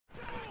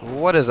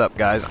What is up,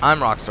 guys? I'm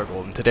Rockstar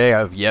Gold, and today I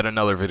have yet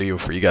another video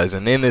for you guys.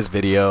 And in this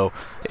video,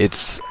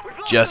 it's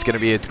just going to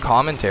be a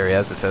commentary,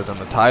 as it says in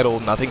the title.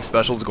 Nothing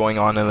special is going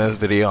on in this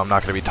video. I'm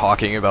not going to be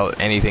talking about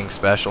anything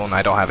special, and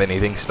I don't have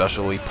anything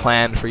specially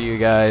planned for you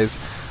guys.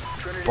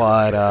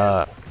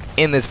 But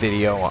in this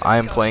video, I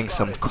am playing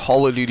some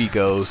Call of Duty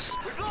Ghosts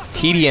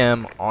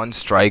TDM on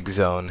Strike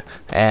Zone,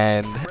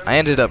 and I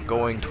ended up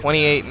going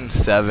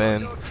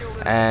 28-7,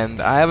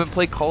 and I haven't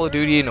played Call of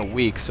Duty in a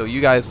week, so you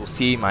guys will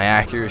see my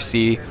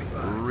accuracy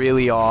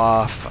really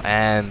off,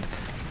 and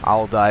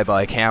I'll die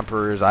by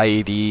campers,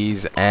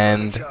 IEDs,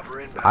 and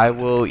I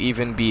will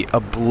even be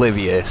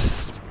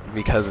oblivious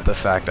because of the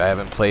fact I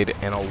haven't played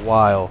in a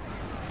while.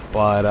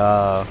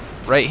 But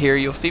right here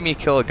you'll see me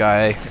kill a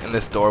guy in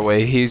this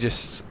doorway. He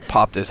just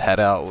popped his head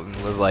out and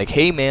was like,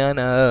 "Hey man,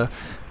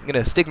 I'm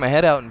gonna stick my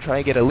head out and try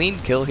and get a lean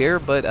kill here,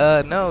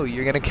 but no,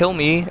 you're gonna kill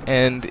me,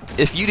 and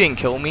if you didn't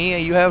kill me,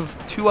 you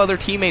have two other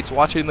teammates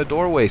watching the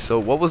doorway, so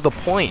what was the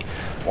point?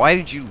 Why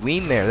did you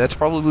lean there? That's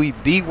probably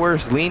the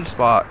worst lean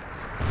spot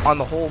on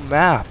the whole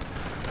map."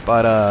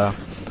 But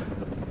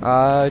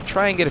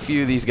try and get a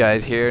few of these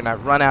guys here, and I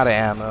run out of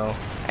ammo,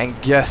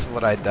 and guess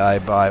what I die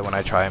by when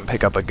I try and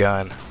pick up a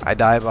gun? I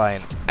die by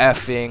an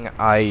effing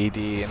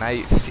IED,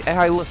 and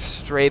I looked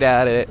straight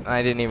at it, and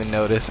I didn't even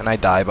notice, and I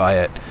die by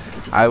it.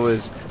 I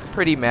was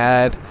pretty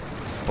mad,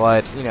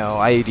 but you know,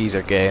 IEDs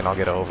are gay and I'll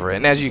get over it.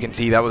 And as you can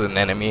see, that was an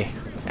enemy,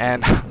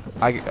 and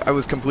I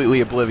was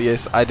completely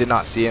oblivious. I did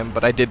not see him,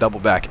 but I did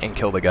double back and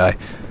kill the guy.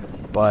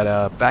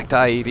 But back to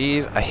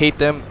IEDs. I hate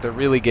them. They're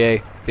really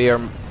gay. They are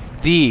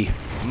the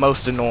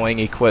most annoying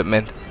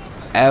equipment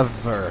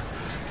ever.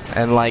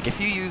 And like,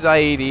 if you use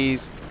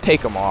IEDs,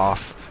 take them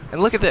off.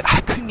 And look at that. I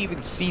couldn't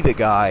even see the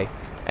guy,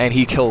 and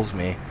he kills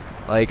me.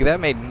 Like, that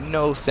made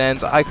no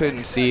sense. I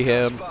couldn't see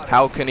him.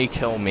 How can he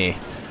kill me?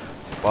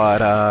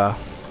 But,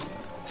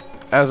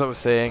 as I was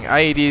saying,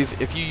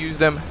 IEDs, if you use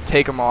them,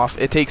 take them off.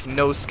 It takes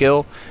no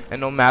skill, and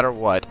no matter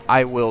what,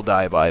 I will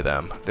die by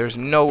them. There's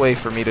no way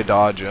for me to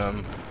dodge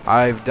them.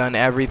 I've done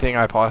everything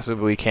I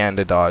possibly can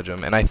to dodge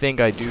them, and I think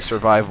I do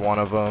survive one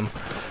of them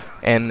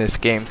in this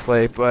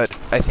gameplay, but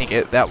I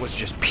think that was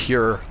just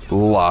pure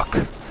luck.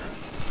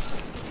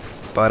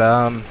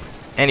 But,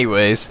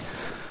 anyways,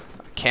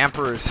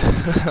 campers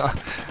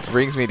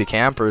brings me to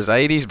campers.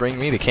 IEDs bring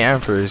me to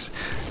campers.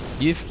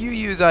 If you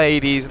use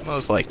IEDs,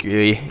 most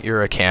likely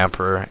you're a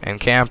camper,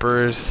 and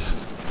campers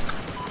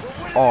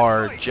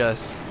are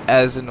just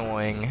as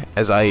annoying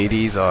as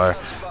IEDs are.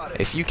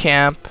 If you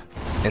camp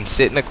and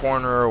sit in a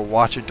corner or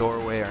watch a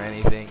doorway or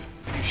anything,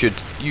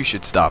 you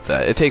should stop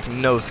that. It takes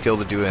no skill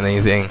to do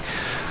anything,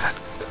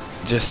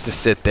 just to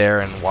sit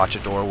there and watch a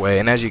doorway.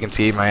 And as you can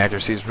see, my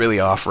accuracy is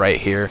really off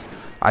right here.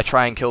 I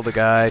try and kill the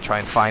guy, try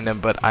and find him,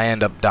 but I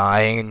end up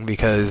dying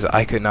because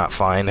I could not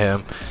find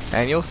him.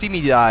 And you'll see me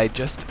die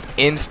just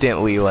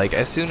instantly. Like,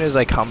 as soon as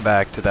I come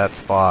back to that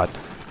spot,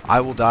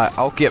 I will die.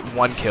 I'll get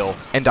one kill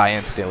and die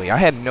instantly. I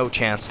had no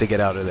chance to get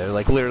out of there.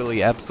 Like,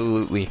 literally,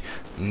 absolutely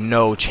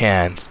no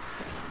chance.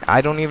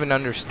 I don't even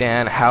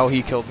understand how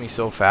he killed me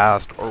so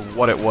fast, or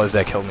what it was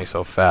that killed me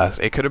so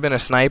fast. It could have been a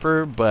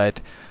sniper, but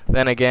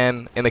then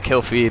again, in the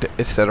kill feed,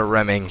 it said a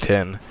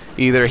Remington.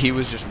 Either he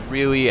was just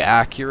really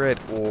accurate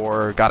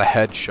or got a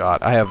headshot.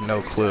 I have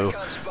no clue,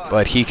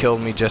 but he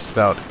killed me just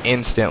about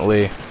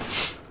instantly.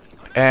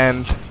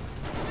 And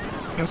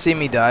you'll see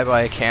me die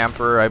by a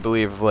camper, I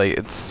believe, like,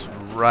 it's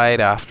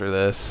right after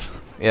this.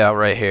 Yeah,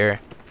 right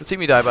here. You'll see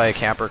me die by a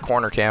camper,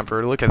 corner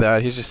camper. Look at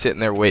that, he's just sitting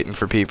there waiting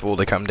for people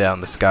to come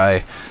down the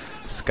sky.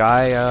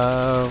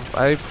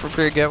 I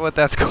forget what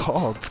that's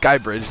called. Sky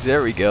bridge,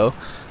 there we go.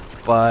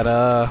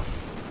 But,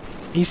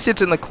 he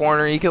sits in the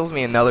corner, he kills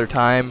me another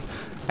time,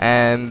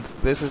 and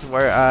this is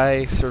where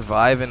I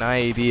survive an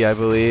IED, I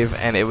believe,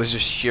 and it was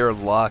just sheer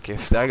luck.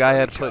 If that guy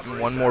had put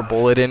one more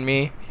bullet in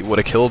me, he would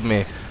have killed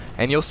me.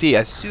 And you'll see,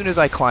 as soon as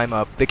I climb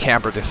up, the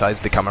camper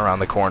decides to come around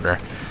the corner.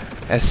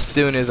 As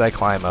soon as I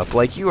climb up.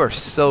 Like, you are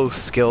so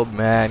skilled,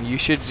 man. You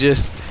should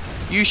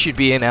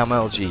be in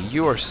MLG.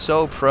 You are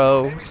so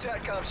pro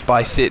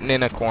by sitting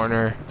in a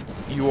corner.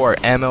 You are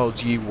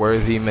MLG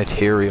worthy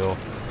material.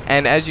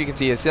 And as you can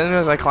see, as soon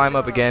as I climb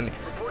up again,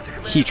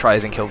 he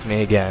tries and kills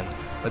me again.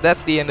 But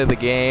that's the end of the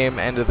game,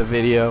 end of the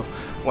video.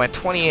 Went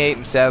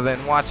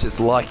 28-7. Watch this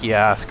lucky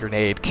ass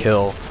grenade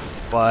kill.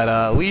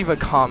 But leave a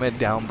comment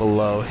down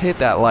below. Hit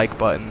that like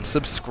button.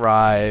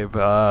 Subscribe.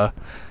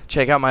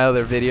 Check out my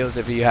other videos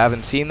if you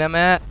haven't seen them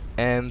yet.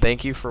 And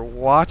thank you for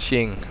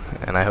watching.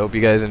 And I hope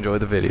you guys enjoy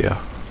the video.